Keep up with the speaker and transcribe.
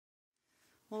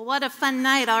Well, what a fun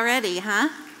night already, huh?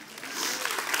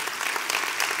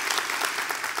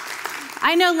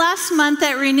 I know last month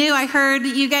at Renew, I heard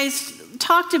you guys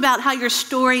talked about how your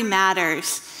story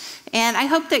matters. And I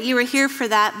hope that you were here for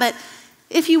that. But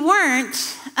if you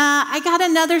weren't, I got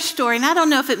another story. And I don't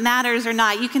know if it matters or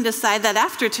not. You can decide that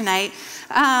after tonight.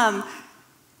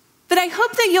 But I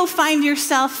hope that you'll find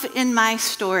yourself in my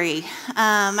story.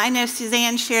 I know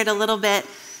Suzanne shared a little bit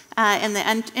in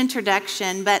the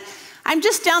introduction, but I'm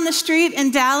just down the street in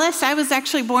Dallas. I was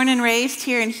actually born and raised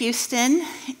here in Houston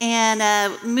and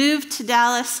moved to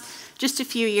Dallas just a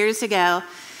few years ago.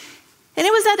 And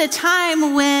it was at a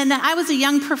time when I was a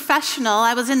young professional.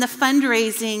 I was in the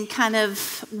fundraising kind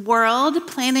of world,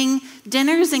 planning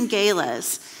dinners and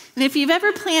galas. And if you've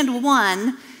ever planned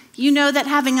one, you know that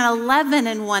having an 11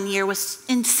 in 1 year was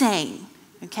insane,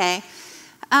 okay?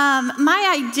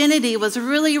 My identity was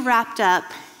really wrapped up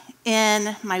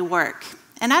in my work.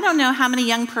 And I don't know how many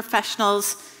young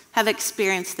professionals have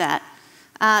experienced that.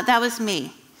 That was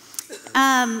me.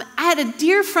 I had a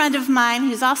dear friend of mine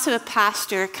who's also a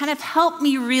pastor kind of helped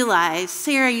me realize,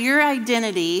 Sarah, your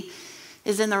identity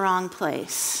is in the wrong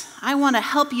place. I want to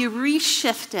help you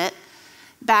reshift it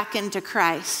back into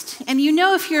Christ. And you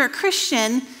know, if you're a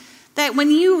Christian, that when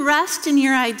you rest in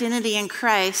your identity in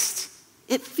Christ,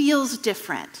 it feels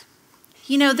different.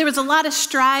 You know, there was a lot of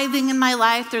striving in my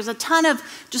life. There's a ton of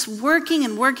just working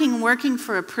and working and working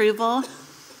for approval.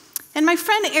 And my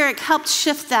friend Eric helped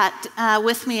shift that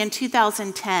with me in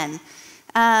 2010.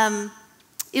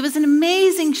 It was an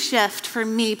amazing shift for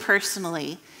me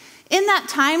personally. In that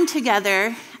time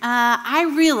together,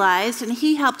 I realized, and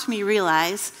he helped me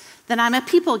realize, that I'm a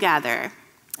people gatherer.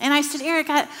 And I said, Eric,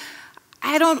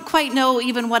 I don't quite know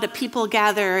even what a people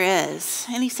gatherer is.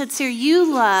 And he said, Sarah,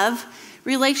 you love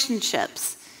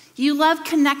relationships. You love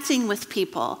connecting with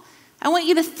people. I want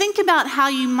you to think about how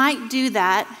you might do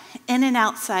that in and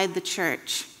outside the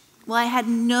church. Well, I had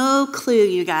no clue,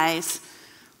 you guys,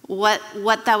 what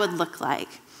that would look like.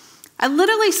 I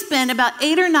literally spent about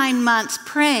 8 or 9 months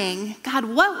praying, God,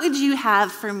 what would you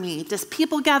have for me? Does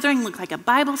people gathering look like a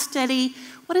Bible study?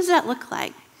 What does that look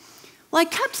like? Well, I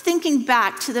kept thinking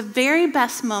back to the very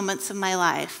best moments of my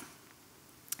life,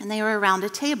 and they were around a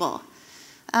table.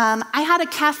 I had a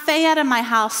cafe out of my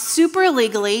house super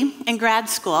illegally in grad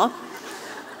school.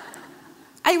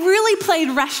 I really played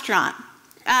restaurant.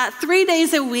 3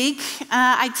 days a week,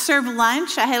 I'd serve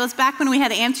lunch. It was back when we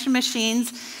had answer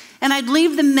machines, and I'd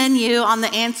leave the menu on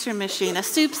the answer machine, a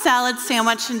soup, salad,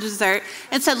 sandwich, and dessert,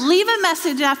 and said, leave a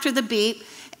message after the beep,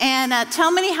 and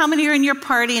tell me how many are in your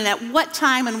party and at what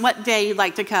time and what day you'd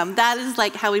like to come. That is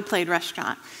like how we played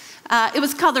restaurant. It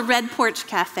was called the Red Porch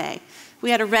Cafe. We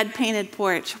had a red painted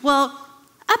porch. Well,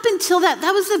 up until that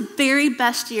was the very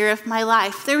best year of my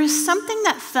life. There was something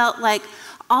that felt like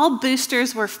all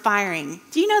boosters were firing.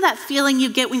 Do you know that feeling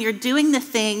you get when you're doing the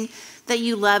thing that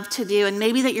you love to do and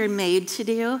maybe that you're made to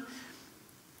do?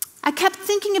 I kept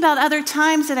thinking about other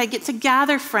times that I get to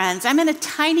gather friends. I'm in a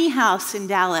tiny house in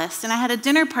Dallas, and I had a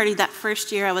dinner party that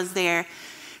first year I was there.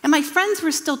 And my friends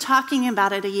were still talking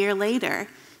about it a year later.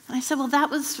 And I said, well,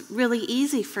 that was really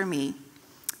easy for me.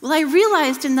 Well, I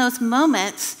realized in those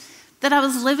moments that I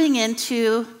was living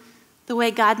into the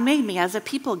way God made me as a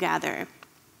people gatherer.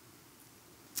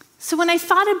 So when I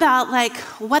thought about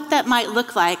what that might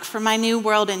look like for my new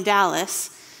world in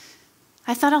Dallas,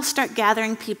 I thought I'll start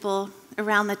gathering people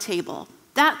around the table.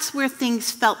 That's where things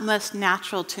felt most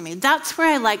natural to me. That's where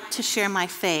I like to share my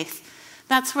faith.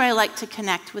 That's where I like to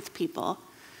connect with people.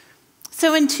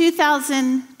 So in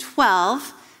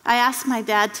 2012, I asked my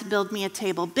dad to build me a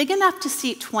table big enough to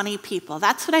seat 20 people.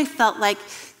 That's what I felt like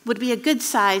would be a good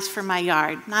size for my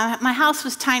yard. My house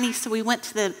was tiny, so we went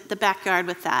to the backyard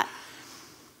with that.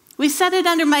 We set it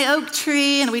under my oak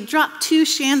tree, and we dropped 2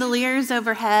 chandeliers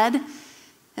overhead,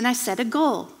 and I set a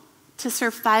goal to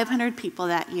serve 500 people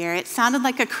that year. It sounded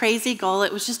like a crazy goal.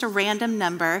 It was just a random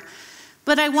number,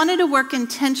 but I wanted to work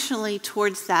intentionally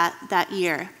towards that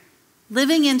year,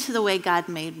 living into the way God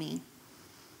made me.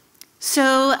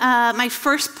 So my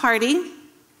first party,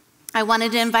 I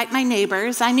wanted to invite my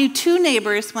neighbors. I knew 2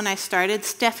 neighbors when I started,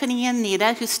 Stephanie and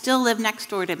Nita, who still live next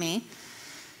door to me.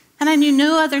 And I knew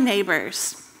no other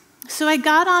neighbors. So I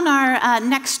got on our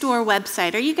Nextdoor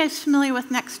website. Are you guys familiar with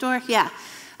Nextdoor? Yeah.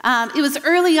 It was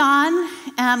early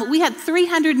on. We had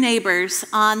 300 neighbors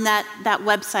on that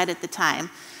website at the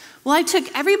time. Well, I took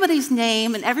everybody's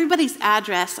name and everybody's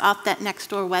address off that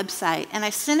Nextdoor website, and I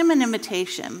sent them an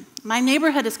invitation. My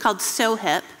neighborhood is called So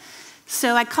Hip,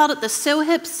 so I called it the So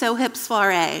Hip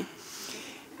Soiree.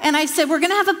 And I said, we're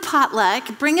going to have a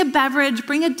potluck. Bring a beverage,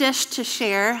 bring a dish to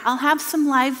share. I'll have some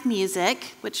live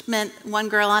music, which meant one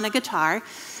girl on a guitar.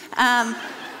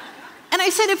 And I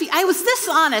said, I was this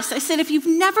honest. I said, if you've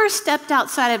never stepped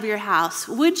outside of your house,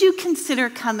 would you consider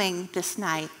coming this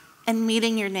night and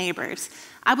meeting your neighbors?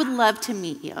 I would love to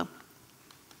meet you.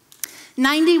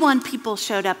 91 people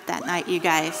showed up that night, you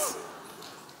guys.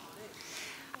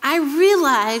 I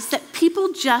realized that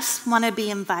people just want to be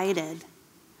invited.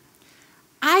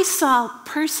 I saw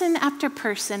person after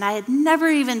person I had never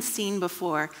even seen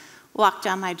before walk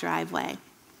down my driveway.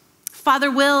 Father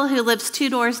Will, who lives 2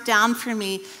 doors down from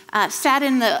me, sat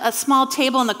in a small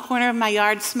table in the corner of my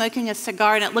yard smoking a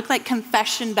cigar, and it looked like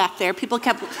confession back there. People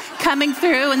kept coming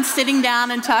through and sitting down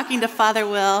and talking to Father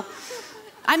Will.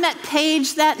 I met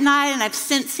Paige that night, and I've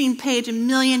since seen Paige a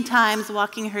million times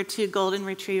walking her 2 golden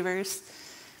retrievers.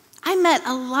 I met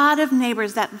a lot of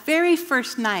neighbors that very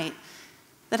first night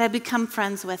that I've become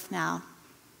friends with now.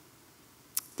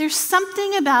 There's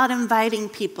something about inviting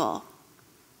people.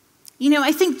 You know,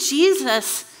 I think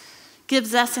Jesus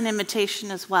gives us an invitation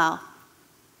as well.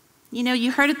 You know,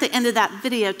 you heard at the end of that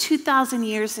video 2,000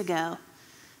 years ago,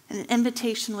 an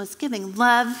invitation was given,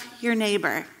 love your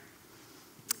neighbor.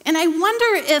 And I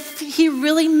wonder if he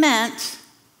really meant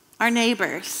our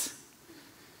neighbors.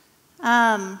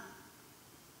 I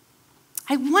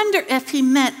wonder if he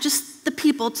meant just the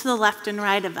people to the left and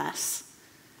right of us.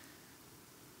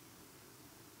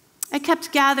 I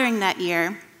kept gathering that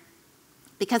year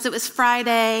because it was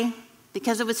Friday,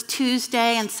 because it was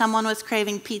Tuesday and someone was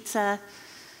craving pizza.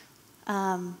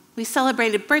 We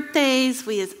celebrated birthdays,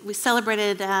 we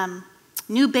celebrated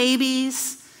new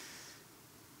babies.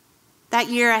 That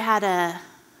year I had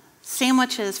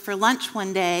sandwiches for lunch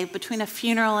one day between a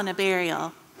funeral and a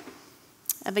burial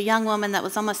of a young woman that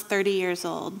was almost 30 years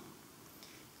old.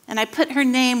 And I put her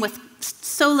name with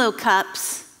solo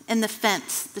cups in the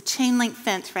fence, the chain link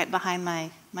fence right behind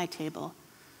my table.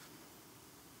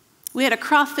 We had a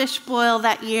crawfish boil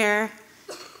that year.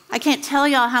 I can't tell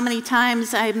y'all how many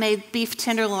times I made beef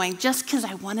tenderloin just because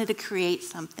I wanted to create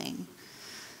something.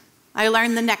 I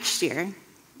learned the next year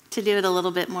to do it a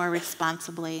little bit more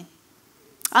responsibly.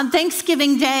 On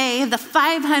Thanksgiving Day, the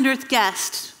 500th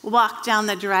guest walked down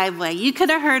the driveway. You could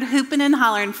have heard hooping and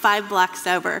hollering 5 blocks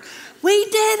over. We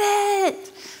did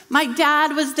it! My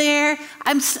dad was there.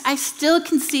 I still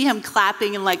can see him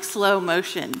clapping in like slow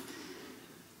motion.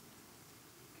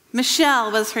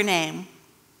 Michelle was her name.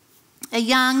 A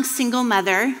young single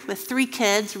mother with 3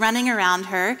 kids running around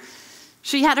her.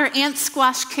 She had her aunt's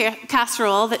squash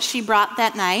casserole that she brought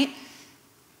that night.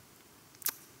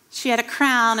 She had a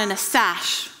crown and a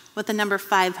sash with the number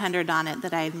 500 on it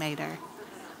that I had made her.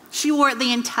 She wore it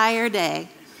the entire day.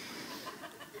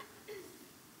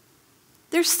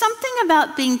 There's something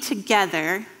about being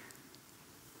together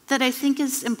that I think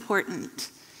is important.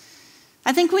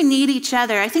 I think we need each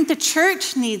other. I think the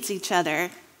church needs each other.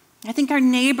 I think our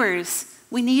neighbors,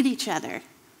 we need each other.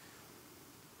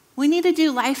 We need to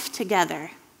do life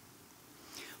together.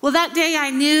 Well, that day I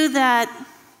knew that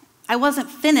I wasn't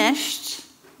finished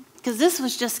because this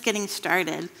was just getting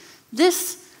started.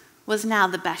 This was now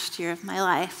the best year of my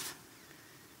life.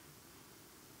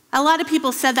 A lot of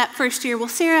people said that first year, well,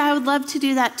 Sarah, I would love to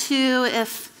do that too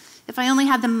if I only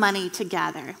had the money to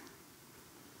gather.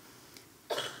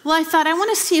 Well, I thought, I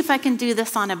want to see if I can do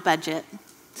this on a budget.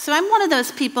 So I'm one of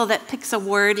those people that picks a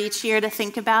word each year to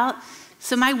think about.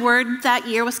 So my word that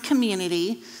year was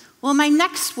community. Well, my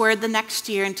next word the next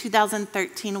year in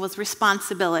 2013 was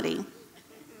responsibility.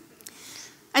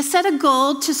 I set a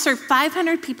goal to serve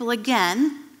 500 people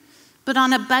again, but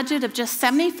on a budget of just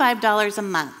 $75 a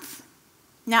month.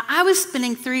 Now, I was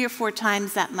spending 3 or 4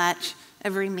 times that much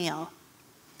every meal.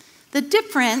 The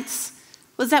difference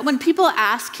was that when people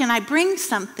asked, can I bring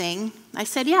something, I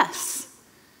said yes.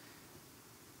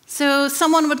 So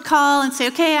someone would call and say,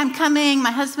 okay, I'm coming,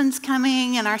 my husband's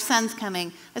coming, and our son's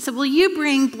coming. I said, will you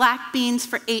bring black beans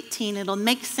for 18? It'll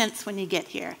make sense when you get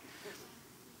here.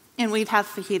 And we'd have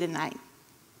fajita night.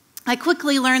 I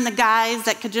quickly learned the guys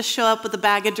that could just show up with a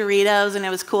bag of Doritos and it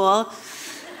was cool,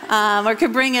 or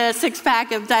could bring a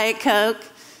 6-pack of Diet Coke.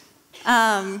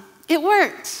 It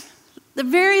worked. The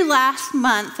very last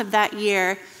month of that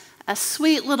year, a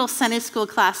sweet little Sunday school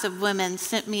class of women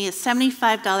sent me a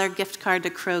 $75 gift card to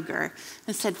Kroger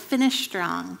and said, finish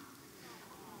strong.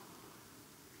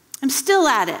 I'm still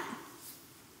at it.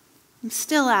 I'm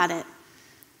still at it.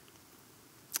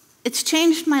 It's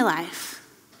changed my life.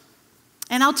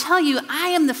 And I'll tell you, I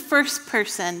am the first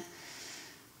person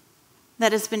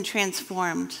that has been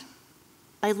transformed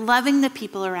by loving the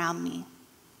people around me.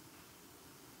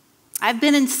 I've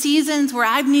been in seasons where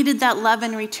I've needed that love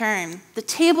in return. The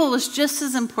table was just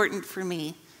as important for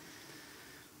me.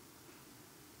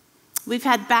 We've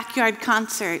had backyard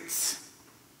concerts.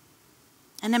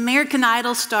 An American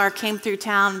Idol star came through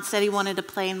town and said he wanted to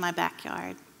play in my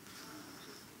backyard.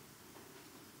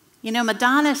 You know,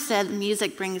 Madonna said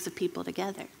music brings the people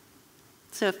together.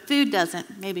 So if food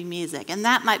doesn't, maybe music. And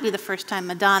that might be the first time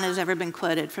Madonna has ever been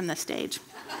quoted from the stage.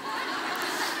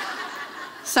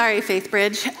 Sorry,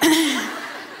 Faithbridge.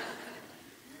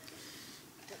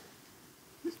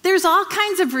 There's all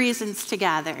kinds of reasons to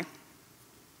gather.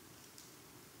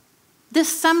 This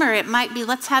summer, it might be,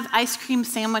 let's have ice cream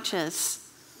sandwiches.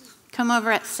 Come over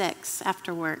at 6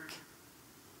 after work.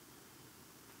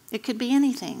 It could be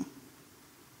anything.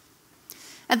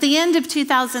 At the end of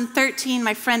 2013,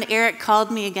 my friend Eric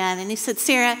called me again, and he said,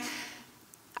 Sarah,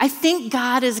 I think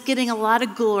God is getting a lot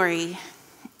of glory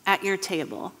at your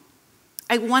table.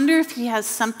 I wonder if he has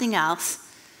something else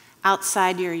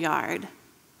outside your yard.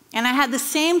 And I had the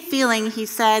same feeling, he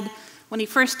said, when he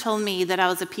first told me that I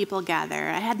was a people gatherer.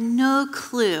 I had no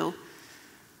clue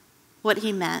what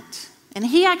he meant. And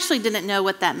he actually didn't know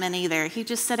what that meant either. He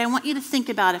just said, I want you to think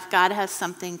about if God has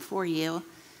something for you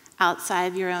outside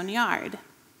of your own yard.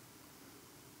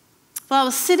 Well, I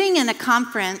was sitting in a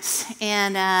conference,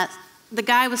 and the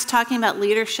guy was talking about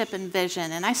leadership and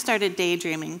vision, and I started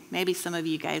daydreaming. Maybe some of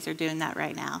you guys are doing that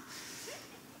right now.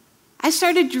 I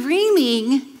started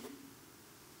dreaming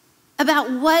about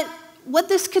what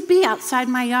this could be outside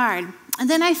my yard. And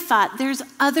then I thought, there's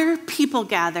other people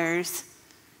gatherers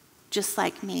just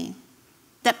like me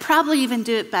that probably even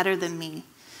do it better than me.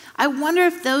 I wonder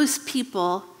if those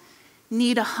people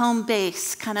need a home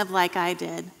base, kind of like I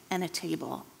did, and a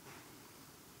table.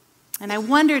 And I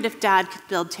wondered if Dad could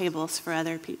build tables for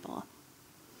other people.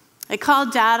 I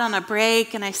called Dad on a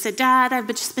break, and I said, Dad, I've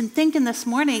just been thinking this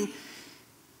morning,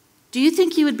 do you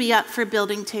think you would be up for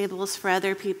building tables for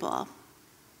other people?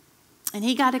 And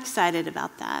he got excited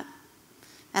about that.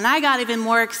 And I got even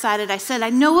more excited. I said, I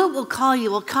know what we'll call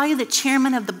you. We'll call you the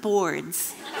chairman of the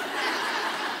boards.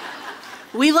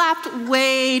 We laughed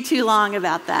way too long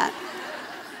about that.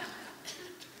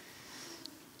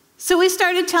 So we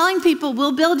started telling people,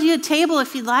 we'll build you a table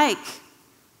if you'd like.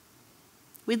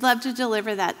 We'd love to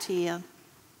deliver that to you.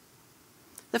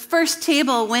 The first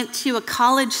table went to a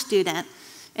college student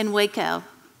in Waco.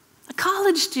 A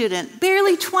college student,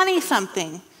 barely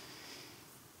 20-something.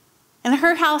 And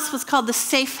her house was called the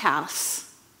Safe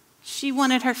House. She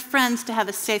wanted her friends to have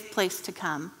a safe place to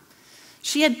come.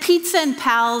 She had pizza and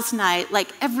pals night, like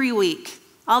every week.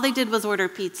 All they did was order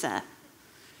pizza.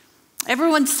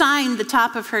 Everyone signed the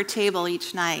top of her table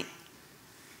each night.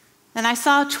 And I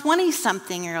saw a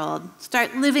 20-something-year-old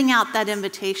start living out that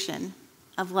invitation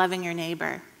of loving your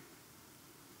neighbor.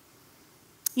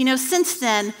 You know, since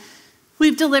then,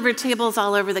 we've delivered tables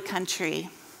all over the country.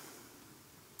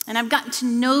 And I've gotten to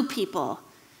know people.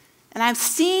 And I've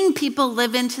seen people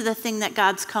live into the thing that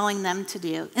God's calling them to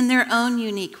do in their own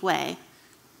unique way.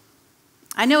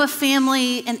 I know a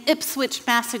family in Ipswich,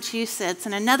 Massachusetts,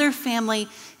 and another family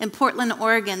in Portland,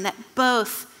 Oregon, that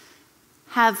both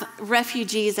have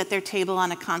refugees at their table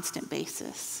on a constant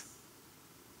basis.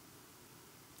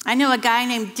 I know a guy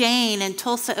named Dane in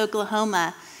Tulsa,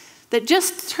 Oklahoma, that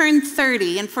just turned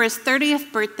 30, and for his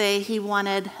 30th birthday, he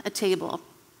wanted a table.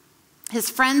 His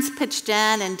friends pitched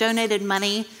in and donated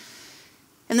money.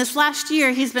 And this last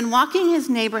year, he's been walking his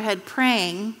neighborhood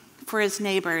praying for his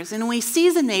neighbors. And when he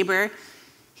sees a neighbor,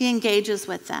 he engages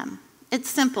with them. It's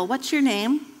simple. What's your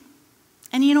name?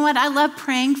 And you know what? I love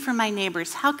praying for my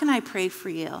neighbors. How can I pray for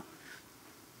you?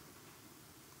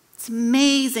 It's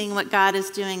amazing what God is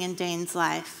doing in Dane's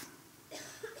life.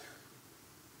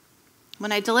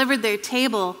 When I delivered their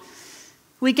table,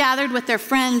 we gathered with their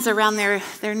friends around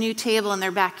their new table in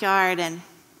their backyard, and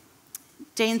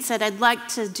Dane said, I'd like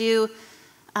to do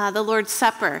the Lord's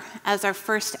Supper as our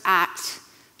first act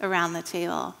around the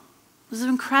table. It was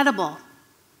incredible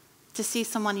to see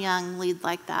someone young lead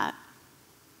like that.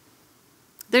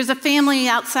 There's a family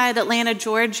outside Atlanta,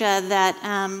 Georgia that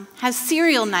has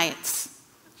cereal nights.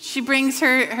 She brings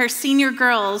her senior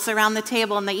girls around the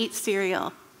table and they eat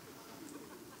cereal.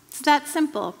 It's that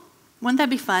simple. Wouldn't that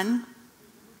be fun?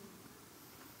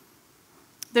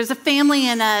 There's a family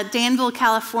in Danville,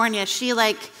 California. She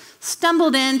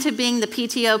stumbled into being the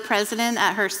PTO president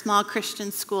at her small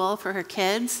Christian school for her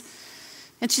kids.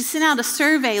 And she sent out a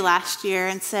survey last year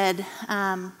and said,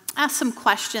 asked some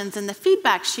questions. And the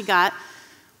feedback she got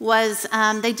was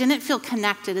they didn't feel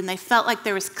connected and they felt like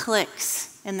there was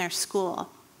cliques in their school.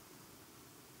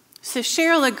 So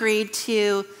Cheryl agreed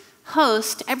to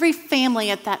host every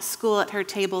family at that school at her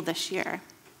table this year.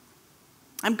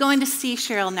 I'm going to see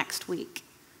Cheryl next week.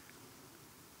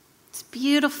 It's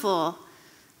beautiful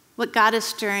what God is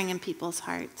stirring in people's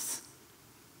hearts.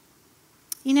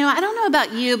 You know, I don't know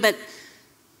about you, but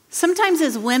sometimes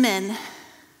as women,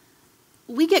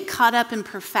 we get caught up in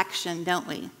perfection, don't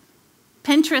we?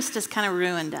 Pinterest has kind of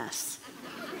ruined us.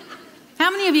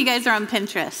 How many of you guys are on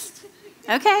Pinterest?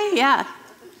 Okay, yeah.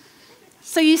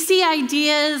 So you see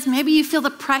ideas, maybe you feel the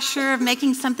pressure of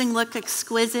making something look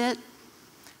exquisite.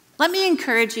 Let me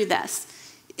encourage you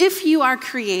this. If you are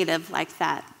creative like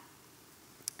that,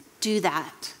 do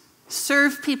that.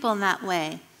 Serve people in that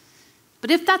way. But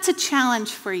if that's a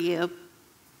challenge for you,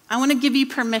 I want to give you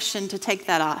permission to take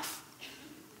that off.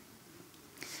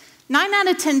 9 out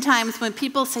of 10 times when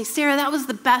people say, Sarah, that was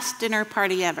the best dinner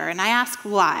party ever, and I ask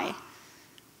why,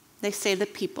 they say the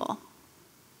people.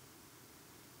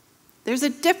 There's a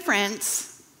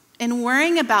difference in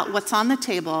worrying about what's on the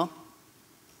table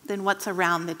than what's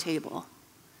around the table.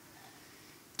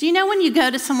 Do you know when you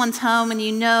go to someone's home and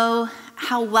you know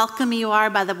how welcome you are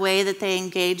by the way that they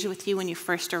engage with you when you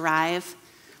first arrive?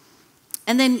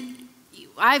 And then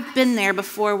I've been there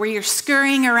before where you're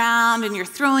scurrying around and you're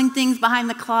throwing things behind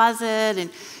the closet and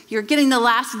you're getting the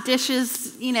last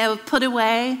dishes, put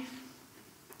away.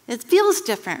 It feels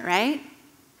different, right?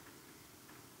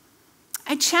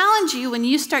 I challenge you when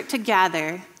you start to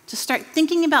gather to start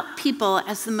thinking about people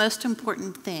as the most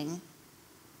important thing.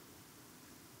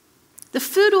 The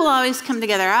food will always come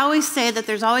together. I always say that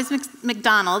there's always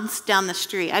McDonald's down the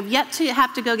street. I've yet to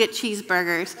have to go get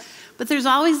cheeseburgers, but there's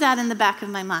always that in the back of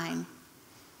my mind.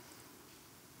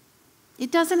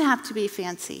 It doesn't have to be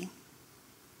fancy.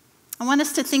 I want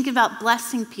us to think about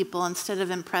blessing people instead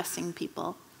of impressing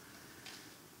people.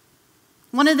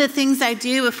 One of the things I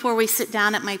do before we sit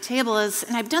down at my table is,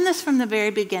 and I've done this from the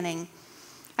very beginning,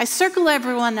 I circle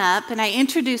everyone up and I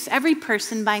introduce every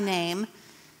person by name,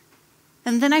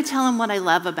 and then I tell them what I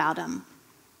love about them.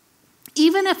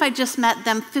 Even if I just met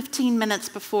them 15 minutes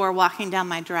before walking down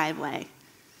my driveway.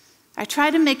 I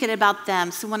try to make it about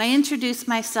them, so when I introduce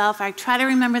myself, I try to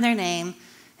remember their name,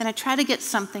 and I try to get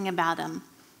something about them.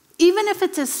 Even if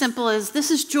it's as simple as,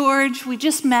 this is George, we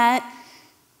just met.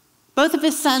 Both of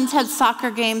his sons had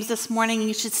soccer games this morning, and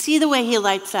you should see the way he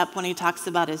lights up when he talks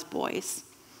about his boys.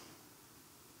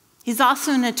 He's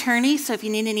also an attorney, so if you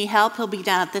need any help, he'll be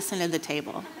down at this end of the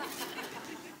table.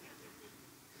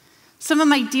 Some of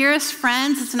my dearest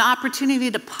friends, it's an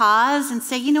opportunity to pause and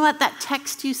say, you know what, that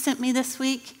text you sent me this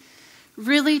week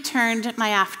really turned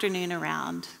my afternoon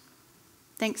around.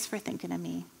 Thanks for thinking of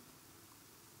me.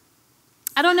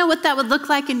 I don't know what that would look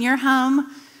like in your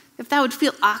home, if that would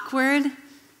feel awkward,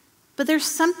 but there's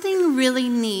something really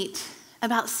neat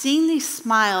about seeing these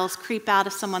smiles creep out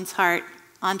of someone's heart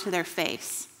onto their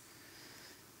face.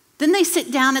 Then they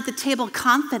sit down at the table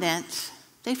confident.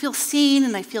 They feel seen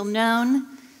and they feel known,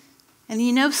 and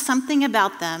you know something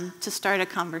about them to start a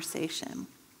conversation.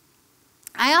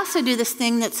 I also do this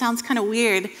thing that sounds kind of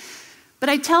weird, but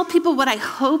I tell people what I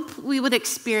hope we would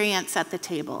experience at the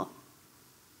table.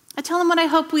 I tell them what I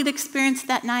hope we'd experience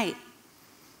that night.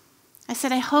 I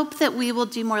said, I hope that we will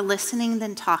do more listening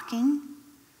than talking,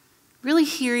 really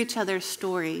hear each other's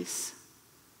stories.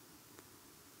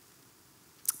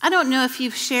 I don't know if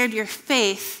you've shared your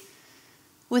faith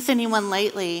with anyone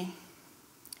lately,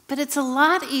 but it's a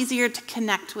lot easier to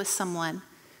connect with someone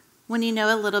when you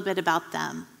know a little bit about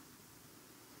them.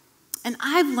 And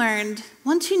I've learned,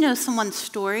 once you know someone's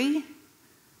story,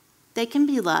 they can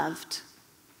be loved.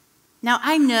 Now,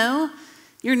 I know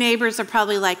your neighbors are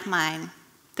probably like mine.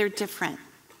 They're different.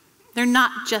 They're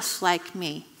not just like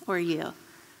me or you.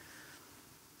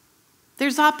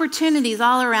 There's opportunities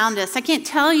all around us. I can't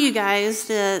tell you guys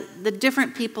the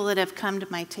different people that have come to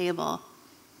my table.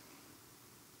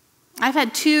 I've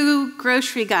had 2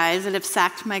 grocery guys that have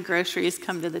sacked my groceries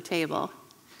come to the table.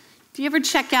 Do you ever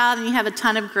check out and you have a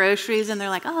ton of groceries and they're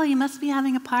like, oh, you must be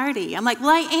having a party. I'm like, well,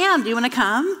 I am. Do you want to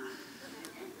come?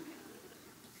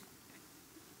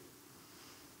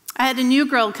 I had a new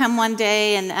girl come one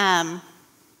day and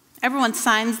everyone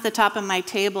signs the top of my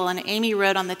table and Amy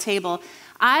wrote on the table,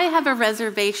 I have a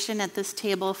reservation at this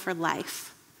table for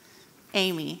life.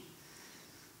 Amy.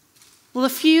 Well, a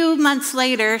few months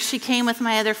later, she came with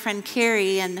my other friend,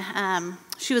 Carrie, and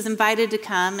she was invited to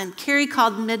come. And Carrie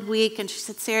called midweek, and she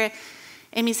said, Sarah,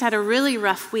 Amy's had a really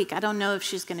rough week. I don't know if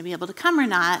she's going to be able to come or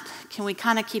not. Can we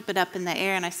kind of keep it up in the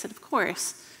air? And I said, of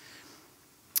course.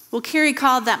 Well, Carrie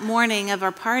called that morning of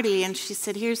our party, and she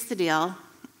said, here's the deal.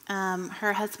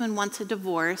 Her husband wants a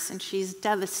divorce, and she's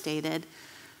devastated.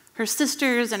 Her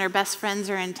sisters and her best friends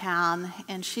are in town,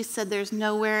 and she said there's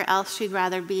nowhere else she'd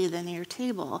rather be than your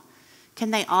table.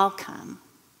 Can they all come?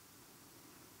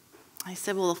 I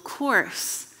said, well, of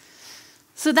course.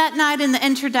 So that night in the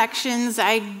introductions,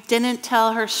 I didn't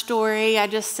tell her story. I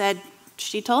just said,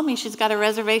 she told me she's got a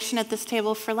reservation at this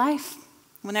table for life.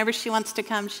 Whenever she wants to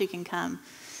come, she can come.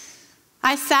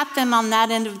 I sat them on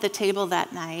that end of the table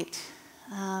that night.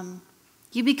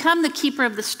 You become the keeper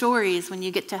of the stories when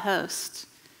you get to host.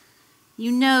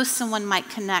 You know someone might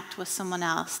connect with someone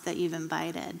else that you've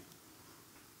invited.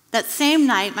 That same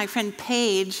night, my friend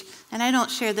Paige, and I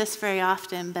don't share this very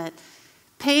often, but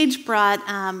Paige brought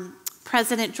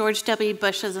President George W.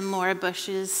 Bush's and Laura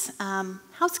Bush's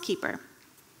housekeeper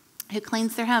who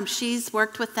cleans their home. She's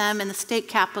worked with them in the state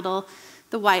capitol,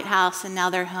 the White House, and now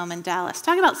they're home in Dallas.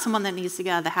 Talk about someone that needs to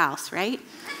get out of the house, right?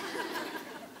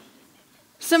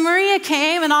 So Maria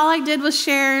came, and all I did was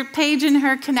share Paige and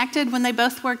her connected when they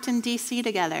both worked in D.C.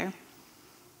 together.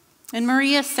 And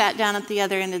Maria sat down at the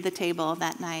other end of the table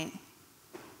that night.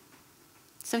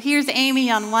 So here's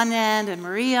Amy on one end and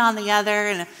Maria on the other,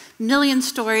 and a million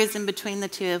stories in between the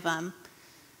two of them.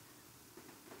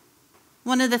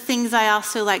 One of the things I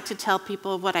also like to tell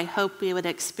people, what I hope we would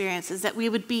experience, is that we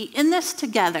would be in this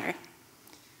together,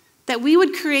 that we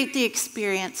would create the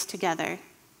experience together.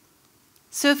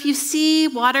 So if you see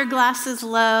water glasses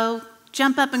low,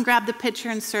 jump up and grab the pitcher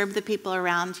and serve the people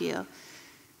around you.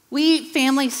 We eat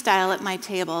family style at my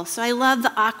table, so I love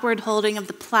the awkward holding of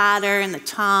the platter and the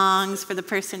tongs for the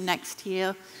person next to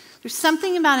you. There's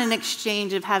something about an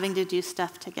exchange of having to do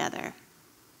stuff together.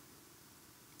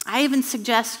 I even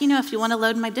suggest, if you want to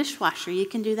load my dishwasher, you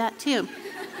can do that too.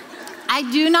 I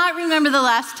do not remember the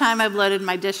last time I've loaded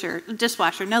my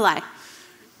dishwasher, no lie.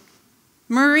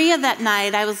 Maria that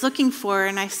night, I was looking for her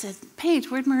and I said, Paige,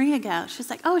 where'd Maria go? She's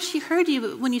like, oh, she heard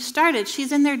you when you started.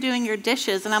 She's in there doing your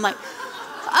dishes. And I'm like,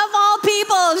 of all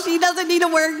people, she doesn't need to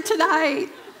work tonight.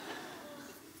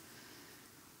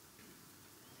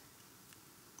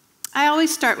 I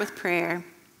always start with prayer.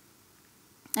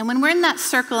 And when we're in that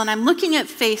circle and I'm looking at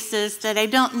faces that I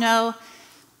don't know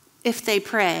if they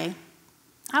pray,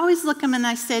 I always look at them and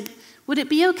I said, would it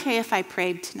be okay if I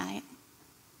prayed tonight?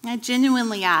 And I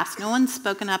genuinely asked. No one's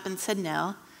spoken up and said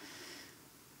no.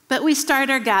 But we start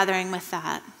our gathering with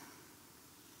that.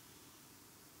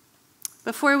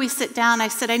 Before we sit down, I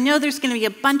said, I know there's going to be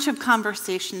a bunch of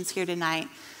conversations here tonight.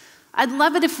 I'd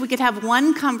love it if we could have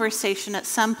one conversation at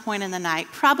some point in the night,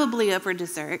 probably over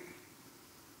dessert.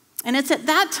 And it's at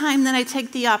that time that I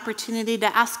take the opportunity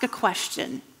to ask a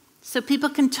question so people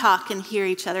can talk and hear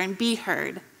each other and be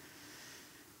heard.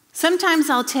 Sometimes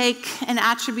I'll take an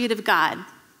attribute of God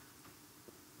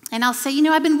and I'll say,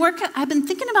 I've been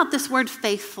thinking about this word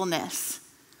faithfulness.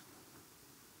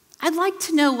 I'd like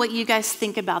to know what you guys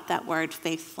think about that word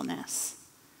faithfulness.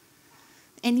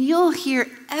 And you'll hear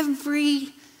every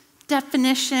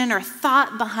definition or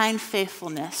thought behind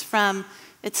faithfulness, from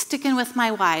it's sticking with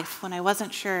my wife when I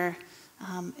wasn't sure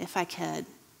if I could.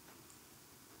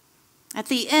 At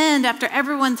the end, after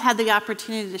everyone's had the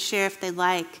opportunity to share if they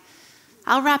like,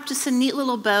 I'll wrap just a neat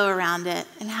little bow around it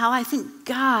and how I think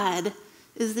God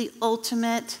is the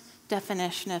ultimate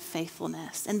definition of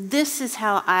faithfulness. And this is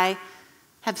how I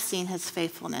have seen his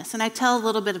faithfulness. And I tell a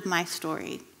little bit of my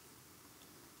story.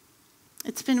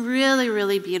 It's been really,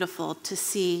 really beautiful to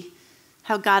see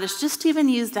how God has just even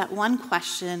used that one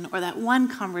question or that one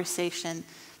conversation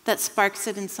that sparks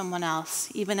it in someone else,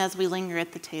 even as we linger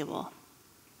at the table.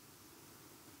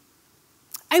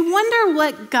 I wonder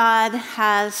what God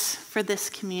has for this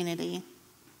community.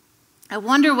 I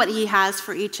wonder what he has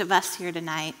for each of us here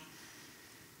tonight.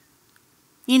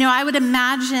 I would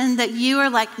imagine that you are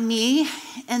like me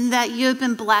and that you have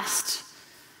been blessed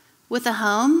with a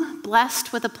home,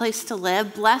 blessed with a place to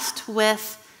live, blessed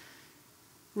with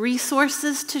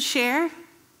resources to share.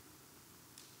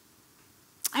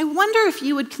 I wonder if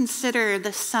you would consider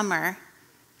this summer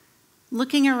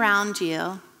looking around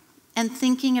you and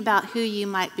thinking about who you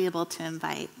might be able to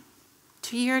invite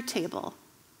to your table.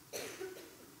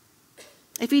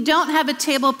 If you don't have a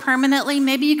table permanently,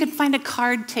 maybe you could find a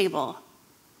card table.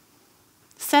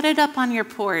 Set it up on your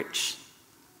porch.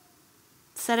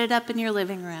 Set it up in your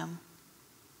living room.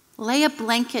 Lay a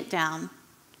blanket down.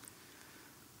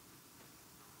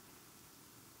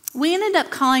 We ended up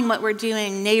calling what we're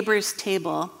doing Neighbor's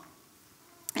Table.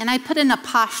 And I put an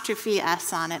apostrophe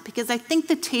S on it because I think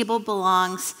the table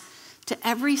belongs to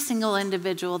every single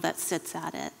individual that sits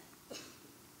at it.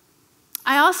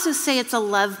 I also say it's a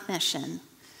love mission.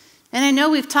 And I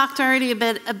know we've talked already a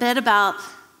bit about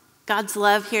God's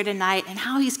love here tonight and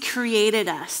how he's created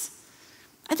us.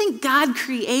 I think God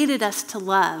created us to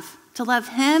love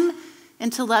him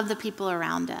and to love the people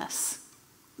around us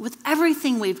with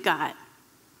everything we've got.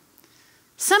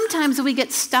 Sometimes we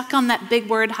get stuck on that big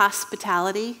word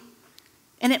hospitality,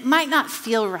 And it might not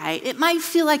feel right. It might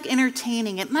feel like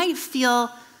entertaining. It might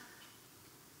feel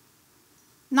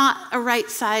not a right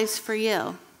size for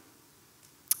you.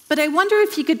 But I wonder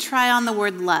if you could try on the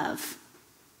word love.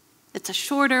 It's a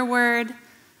shorter word.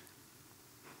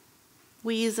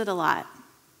 We use it a lot.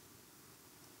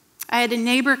 I had a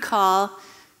neighbor call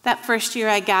that first year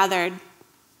I gathered,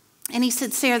 and he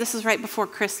said, Sarah, this was right before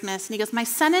Christmas, and he goes, my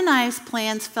son and I's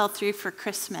plans fell through for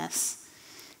Christmas,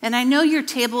 and I know your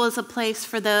table is a place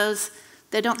for those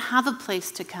that don't have a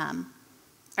place to come.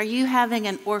 Are you having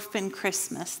an orphan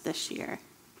Christmas this year?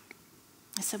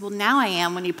 I said, well, now I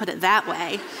am when you put it that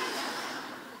way.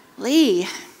 Lee.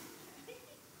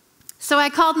 So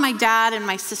I called my dad and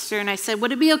my sister, and I said,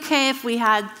 would it be okay if we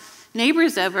had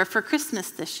neighbors over for Christmas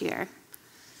this year?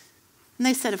 And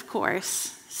they said, of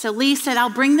course. So Lee said, I'll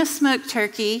bring the smoked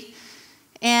turkey.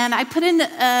 And I put in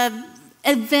an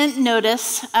event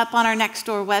notice up on our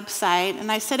Nextdoor website.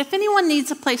 And I said, if anyone needs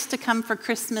a place to come for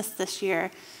Christmas this year,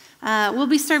 we'll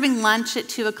be serving lunch at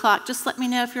 2 o'clock. Just let me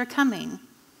know if you're coming.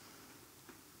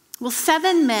 Well,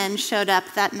 7 men showed up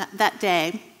that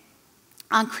day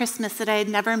on Christmas that I had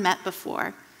never met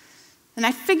before. And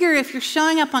I figure if you're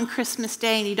showing up on Christmas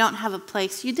Day and you don't have a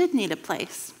place, you did need a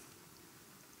place.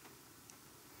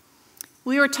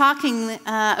 We were talking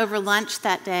over lunch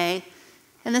that day,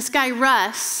 and this guy,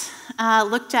 Russ,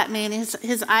 looked at me, and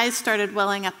his eyes started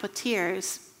welling up with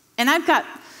tears. And I've got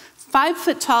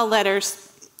 5-foot-tall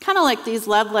letters, kind of like these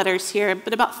love letters here,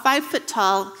 but about 5 foot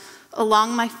tall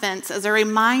along my fence as a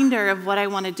reminder of what I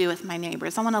want to do with my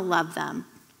neighbors. I want to love them.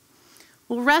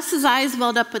 Well, Russ's eyes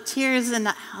welled up with tears, and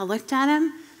I looked at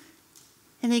him,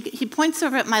 and he points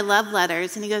over at my love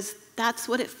letters, and he goes, that's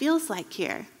what it feels like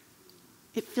here.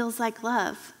 It feels like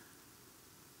love.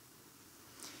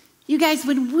 You guys,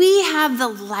 when we have the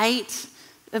light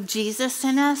of Jesus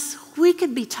in us, we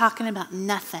could be talking about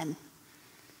nothing,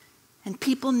 and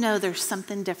people know there's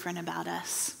something different about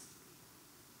us.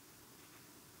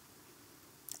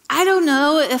 I don't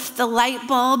know if the light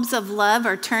bulbs of love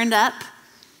are turned up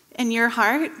in your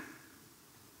heart,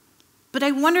 but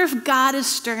I wonder if God is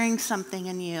stirring something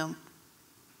in you.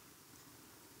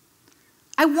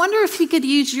 I wonder if he could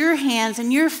use your hands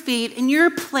and your feet and your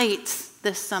plates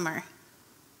this summer.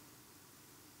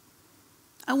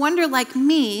 I wonder, like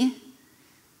me,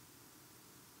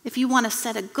 if you want to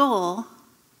set a goal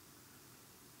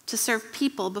to serve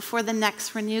people before the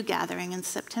next Renew gathering in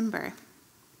September.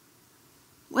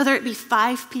 Whether it be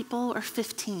 5 people or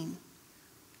 15.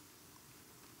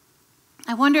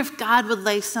 I wonder if God would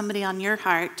lay somebody on your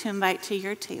heart to invite to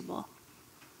your table.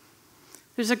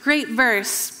 There's a great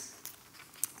verse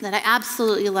that I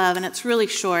absolutely love, and it's really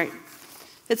short.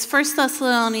 It's 1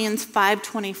 Thessalonians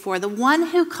 5:24. The one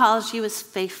who calls you is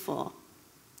faithful,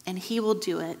 and he will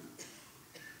do it.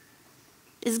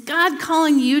 Is God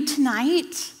calling you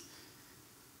tonight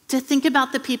to think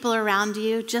about the people around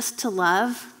you, just to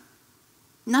love?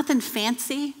 Nothing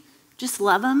fancy, just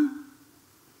love them.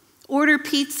 Order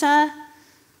pizza,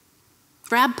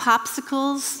 grab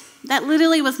popsicles. That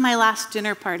literally was my last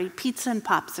dinner party, pizza and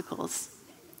popsicles,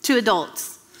 2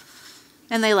 adults,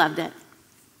 and they loved it.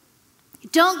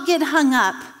 Don't get hung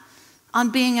up on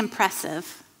being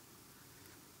impressive.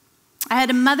 I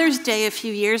had a Mother's Day a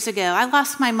few years ago. I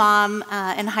lost my mom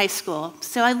in high school,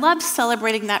 so I loved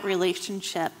celebrating that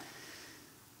relationship.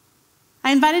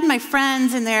 I invited my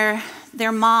friends and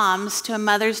their moms to a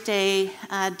Mother's Day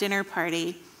dinner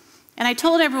party. And I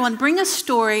told everyone, bring a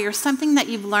story or something that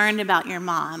you've learned about your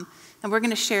mom, and we're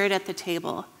going to share it at the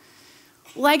table.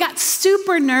 Well, I got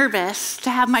super nervous to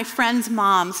have my friends'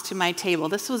 moms to my table.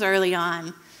 This was early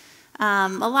on. A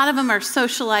lot of them are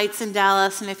socialites in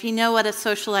Dallas, and if you know what a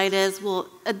socialite is, well,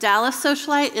 a Dallas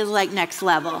socialite is like next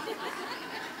level.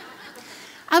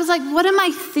 I was like, what am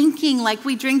I thinking? Like,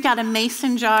 we drink out of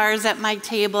mason jars at my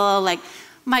table. Like,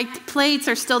 my plates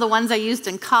are still the ones I used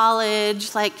in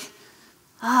college. Like,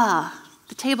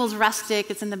 the table's rustic.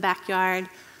 It's in the backyard.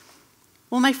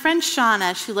 Well, my friend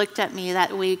Shauna, she looked at me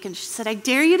that week, and she said, I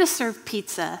dare you to serve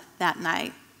pizza that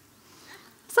night.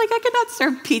 It's like, I could not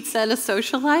serve pizza to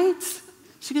socialites.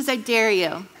 She goes, I dare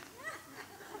you.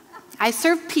 I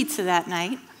served pizza that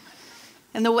night,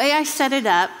 and the way I set it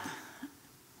up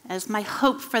as my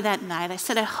hope for that night, I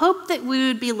said, I hope that we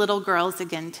would be little girls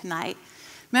again tonight.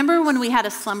 Remember when we had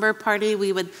a slumber party,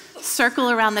 we would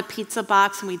circle around the pizza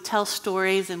box and we'd tell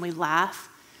stories and we'd laugh?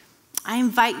 I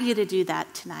invite you to do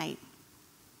that tonight.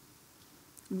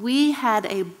 We had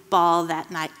a ball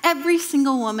that night. Every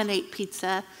single woman ate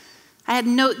pizza. I had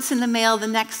notes in the mail the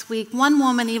next week. One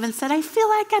woman even said, I feel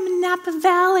like I'm in Napa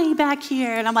Valley back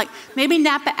here. And I'm like, maybe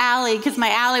Napa Alley, because my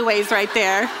alleyway's right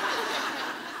there.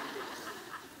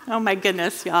 Oh my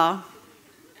goodness, y'all.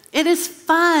 It is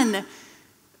fun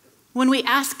when we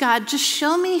ask God, just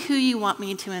show me who you want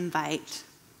me to invite.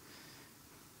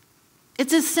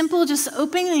 It's as simple as just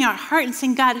opening our heart and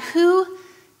saying, God, who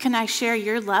can I share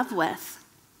your love with?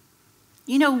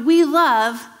 You know, we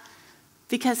love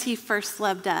because he first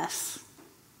loved us.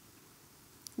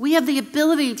 We have the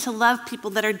ability to love people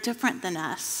that are different than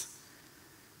us,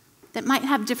 that might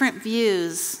have different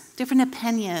views, different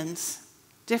opinions,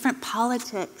 different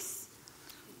politics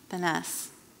than us.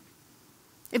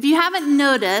 If you haven't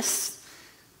noticed,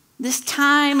 this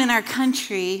time in our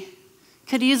country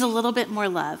could use a little bit more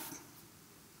love.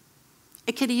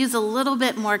 It could use a little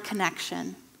bit more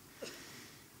connection.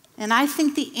 And I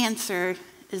think the answer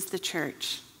is the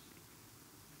church.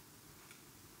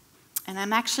 And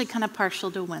I'm actually kind of partial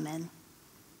to women.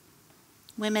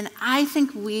 Women, I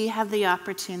think we have the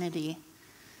opportunity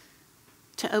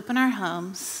to open our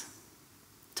homes,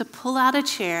 to pull out a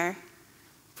chair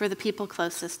for the people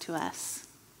closest to us.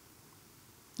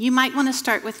 You might want to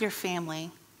start with your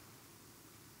family.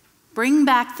 Bring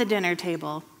back the dinner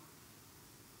table.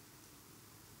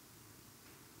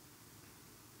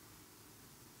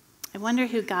 I wonder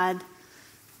who God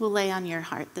will lay on your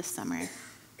heart this summer.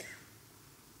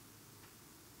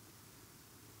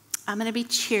 I'm going to be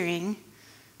cheering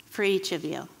for each of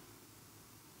you.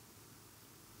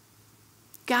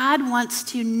 God wants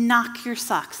to knock your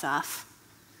socks off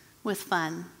with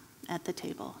fun at the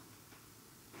table.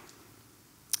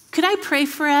 Could I pray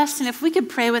for us? And if we could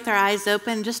pray with our eyes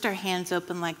open, just our hands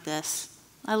open like this.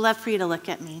 I'd love for you to look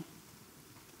at me.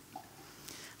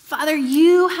 Father,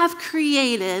 you have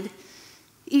created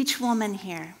each woman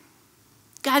here.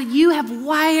 God, you have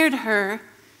wired her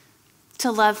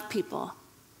to love people.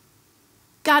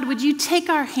 God, would you take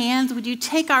our hands, would you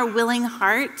take our willing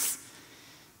hearts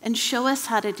and show us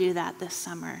how to do that this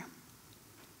summer?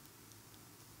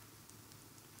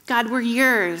 God, we're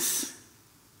yours.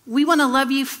 We want to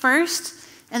love you first,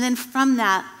 and then from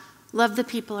that, love the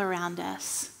people around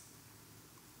us.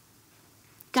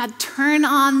 God, turn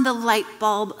on the light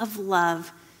bulb of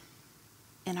love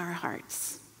in our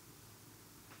hearts.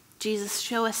 Jesus,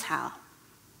 show us how.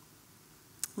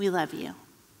 We love you.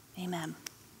 Amen.